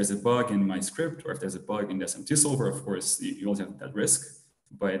course, if there's a bug in my script or if there's a bug in the SMT solver, of course, you always have that risk.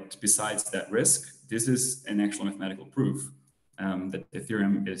 But besides that risk, this is an actual mathematical proof that the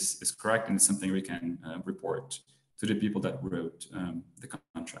theorem is correct, and it's something we can report to the people that wrote the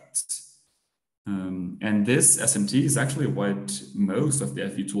contracts. And this SMT is actually what most of the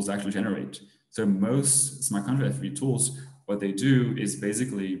FV tools actually generate. So most smart contract FV tools, what they do is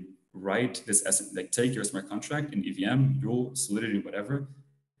basically write this, like take your smart contract in EVM, Joule, Solidity, whatever,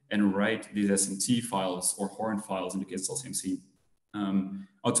 and write these SMT files or Horn files in the case of CMC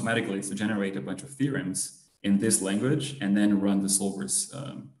automatically to generate a bunch of theorems in this language and then run the solvers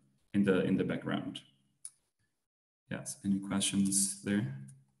in the background. Yes, any questions there?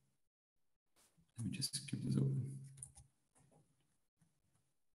 Let me just keep this open.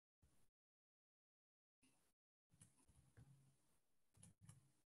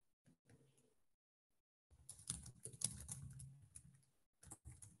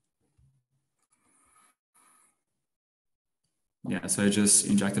 Yeah, so I just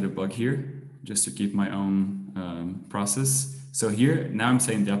injected a bug here just to keep my own process. So here, now I'm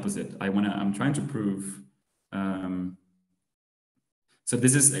saying the opposite. I'm trying to prove, so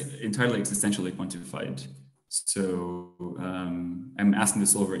this is entirely existentially quantified. So I'm asking the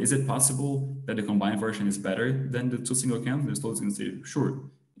solver, is it possible that the combined version is better than the two single accounts? The solver is going to say, sure.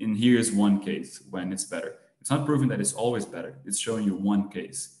 And here's one case when it's better. It's not proving that it's always better. It's showing you one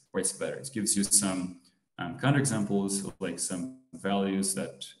case where it's better. It gives you some counterexamples, like some values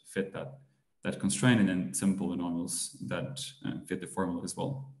that fit that constraint, and then some polynomials that fit the formula as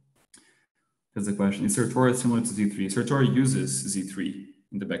well. That's the question. Is Certora similar to Z3? Certora uses Z3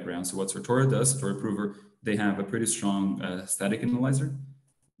 in the background. So what Certora does, Certora Prover, they have a pretty strong static analyzer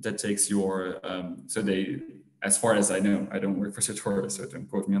that takes your, so they, as far as I know, I don't work for Certora, so don't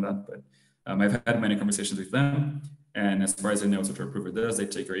quote me on that, but I've had many conversations with them. And as far as I know, Certora Prover does, they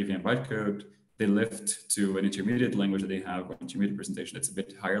take your EVM bytecode, they lift to an intermediate language that they have, an intermediate presentation that's a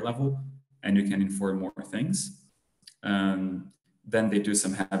bit higher level, and you can infer more things. Then they do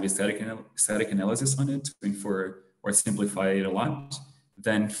some heavy static analysis on it to infer or simplify it a lot.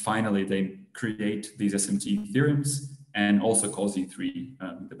 Then finally, they create these SMT theorems and also call Z3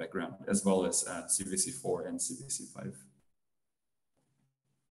 in the background, as well as CVC4 and CVC5.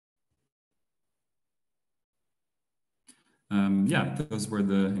 Yeah, those were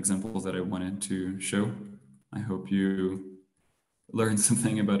the examples that I wanted to show. I hope you learned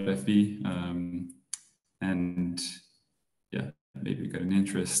something about FV and yeah, maybe you got an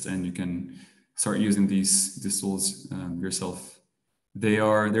interest and you can start using these tools yourself.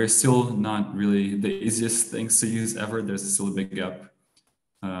 They're still not really the easiest things to use ever. There's still a big gap,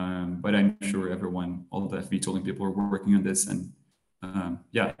 but I'm sure all the FV tooling people are working on this. And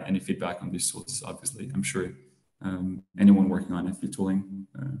yeah, any feedback on these tools, obviously, I'm sure anyone working on FV tooling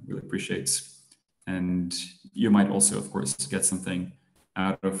really appreciates. And you might also, of course, get something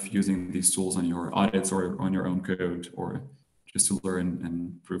out of using these tools on your audits or on your own code, or just to learn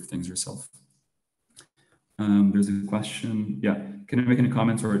and prove things yourself. There's a question. Yeah, can you make any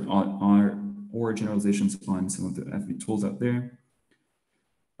comments or generalizations on some of the FV tools out there?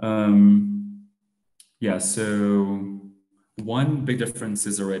 Yeah, so one big difference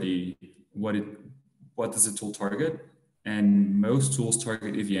is already what does the tool target? And most tools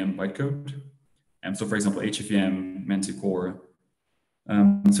target EVM bytecode. And so, for example, HEVM, Manticore,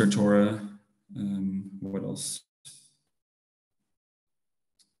 Certora, what else?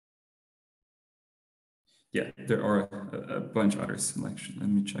 Yeah, there are a bunch of others. Let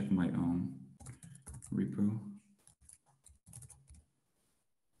me check my own repo.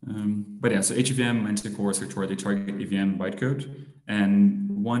 But yeah, so HEVM, Manticore, Certora, they target EVM bytecode.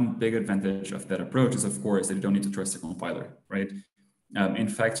 And one big advantage of that approach is, of course, that you don't need to trust the compiler, right? In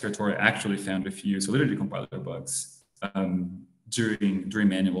fact, Certora actually found a few Solidity compiler bugs during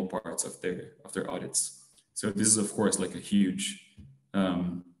manual parts of their audits. So this is, of course, like a huge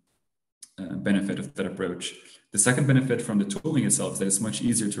benefit of that approach. The second benefit from the tooling itself is that it's much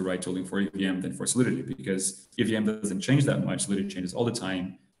easier to write tooling for EVM than for Solidity, because EVM doesn't change that much. Solidity changes all the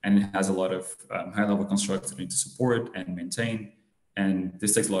time, and it has a lot of high-level constructs that you need to support and maintain. And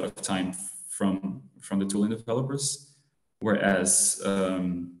this takes a lot of time from the tooling developers. Whereas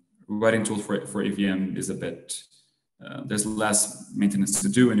writing tools for EVM is a bit, there's less maintenance to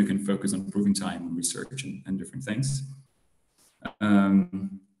do, and you can focus on proving time and research and different things.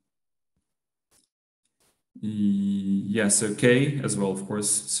 Yeah, so K as well, of course.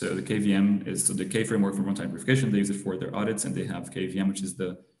 So the KVM is the K framework for runtime verification. They use it for their audits, and they have KVM, which is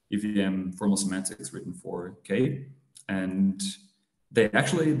the EVM formal semantics written for K. And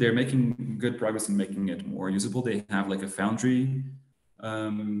they're making good progress in making it more usable. They have like a Foundry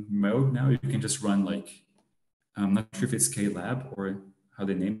mode now. You can just run like, I'm not sure if it's K Lab or how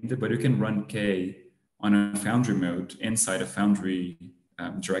they named it, but you can run K on a Foundry mode inside a Foundry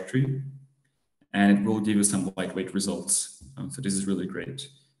directory, and it will give you some lightweight results. So this is really great.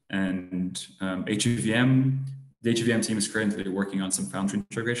 And HEVM, the HEVM team is currently working on some Foundry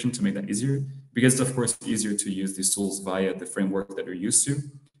integration to make that easier, because it's of course easier to use these tools via the framework that you're used to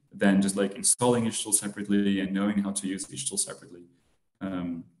than just like installing each tool separately and knowing how to use each tool separately.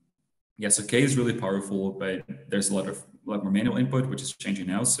 Yeah, so K is really powerful, but there's a lot more manual input, which is changing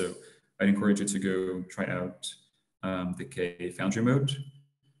now. So I'd encourage you to go try out the K Foundry mode.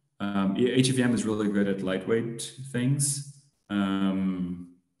 HEVM is really good at lightweight things,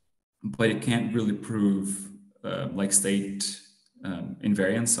 but it can't really prove like state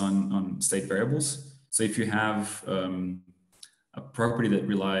invariance on state variables. So if you have a property that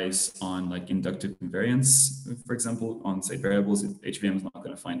relies on like inductive invariance, for example, on state variables, HEVM is not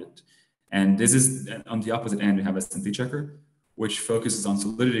going to find it. And this is on the opposite end, we have a SMT checker, which focuses on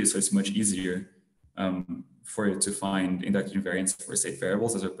solidity, so it's much easier for it to find inductive invariance for state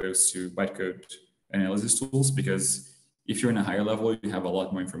variables as opposed to bytecode analysis tools, because if you're in a higher level, you have a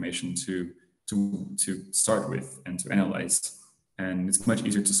lot more information to start with and to analyze. And it's much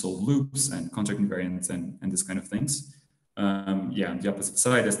easier to solve loops and contract invariance and this kind of things. Yeah, on the opposite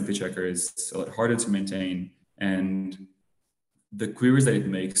side, SMT checker is a lot harder to maintain, and the queries that it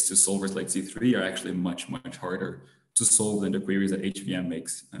makes to solvers like Z3 are actually much, much harder to solve than the queries that HVM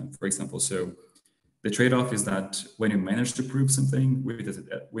makes, for example. So the trade-off is that when you manage to prove something with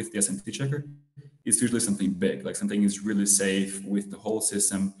the SMT checker, it's usually something big, like something is really safe with the whole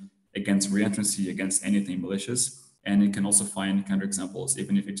system against reentrancy, against anything malicious. And it can also find counterexamples,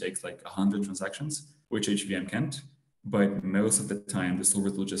 even if it takes like 100 transactions, which HVM can't. But most of the time, the solver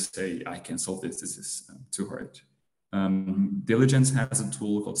will just say, I can't solve this, this is too hard. Diligence has a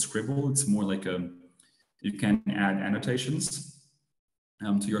tool called Scribble. It's more like you can add annotations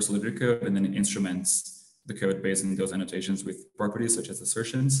to your Solidity code, and then it instruments the code based on those annotations with properties such as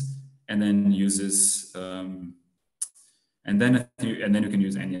assertions, and then uses, and then you can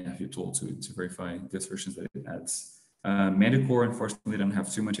use any FU tool to verify the assertions that it adds. Manticore, unfortunately, I don't have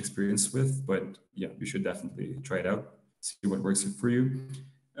too much experience with, but yeah, you should definitely try it out, see what works for you.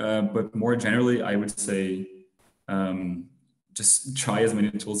 But more generally, I would say just try as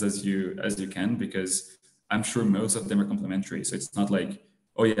many tools as you can, because I'm sure most of them are complementary. So it's not like,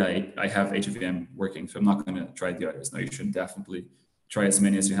 oh yeah, I have HVM working, so I'm not going to try the others. No, you should definitely try as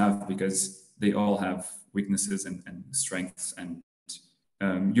many as you have, because they all have weaknesses and strengths, and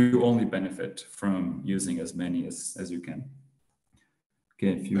you only benefit from using as many as you can.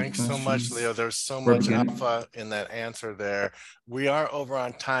 Okay, a few Thanks questions. so much, Leo. There's so much alpha in that answer there. We are over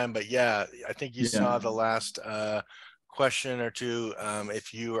on time, but yeah, I think you saw the last question or two.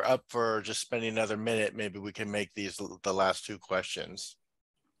 If you are up for just spending another minute, maybe we can make these the last two questions.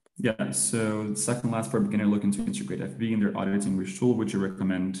 Yeah, so second last, for a beginner looking to integrate FB in their auditing, which tool would you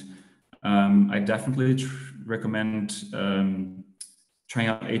recommend? I definitely recommend trying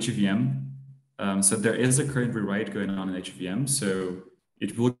out HEVM. So there is a current rewrite going on in HEVM, so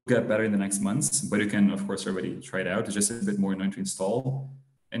it will get better in the next months, but you can, of course, already try it out. It's just a bit more annoying to install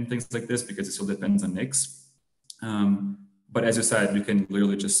and things like this, because it still depends on NICs. But as you said, you can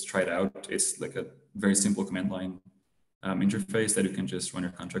literally just try it out. It's like a very simple command line interface that you can just run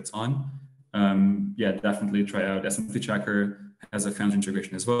your contracts on. Yeah, definitely try out SMT Tracker. Has a Foundry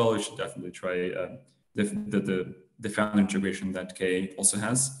integration as well. You should definitely try the Foundry integration that K also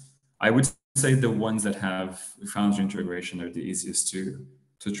has. I would say the ones that have Foundry integration are the easiest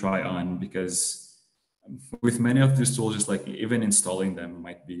to try on, because with many of these tools, just like even installing them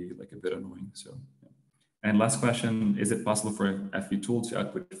might be like a bit annoying. So, yeah. And last question, is it possible for an FE tool to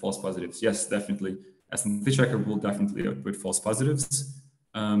output false positives? Yes, definitely. SMT Tracker will definitely output false positives.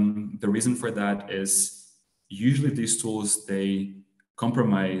 The reason for that is usually these tools, they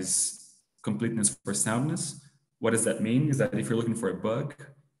compromise completeness for soundness. What does that mean? Is that if you're looking for a bug,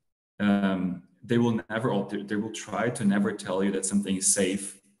 they will try to never tell you that something is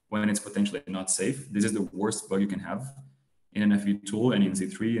safe when it's potentially not safe. This is the worst bug you can have in an FE tool and in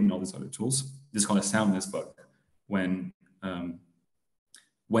Z3 and all these other tools. This is called a soundness bug, when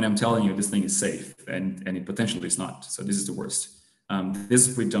I'm telling you this thing is safe and it potentially is not. So this is the worst.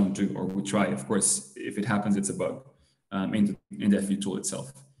 This we don't do, or we try. Of course, if it happens, it's a bug in the FE tool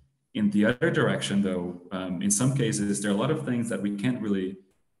itself. In the other direction, though, in some cases, there are a lot of things that we can't really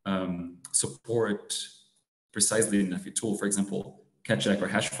support precisely in an FE tool. For example, catch-check or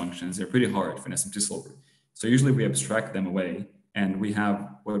hash functions, they're pretty hard for an SMT solver. So usually we abstract them away, and we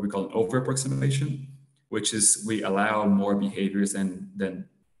have what we call an over-approximation, which is we allow more behaviors than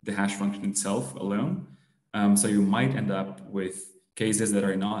the hash function itself alone. So you might end up with cases that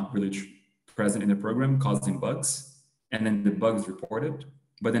are not really present in the program causing bugs, and then the bug is reported,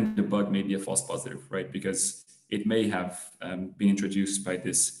 but then the bug may be a false positive, right? Because it may have been introduced by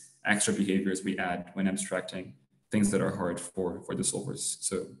this extra behaviors we add when abstracting things that are hard for the solvers.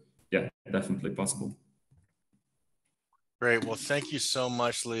 So yeah, definitely possible. Great. Well, thank you so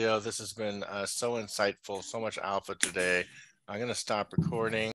much, Leo. This has been so insightful, so much alpha today. I'm going to stop recording.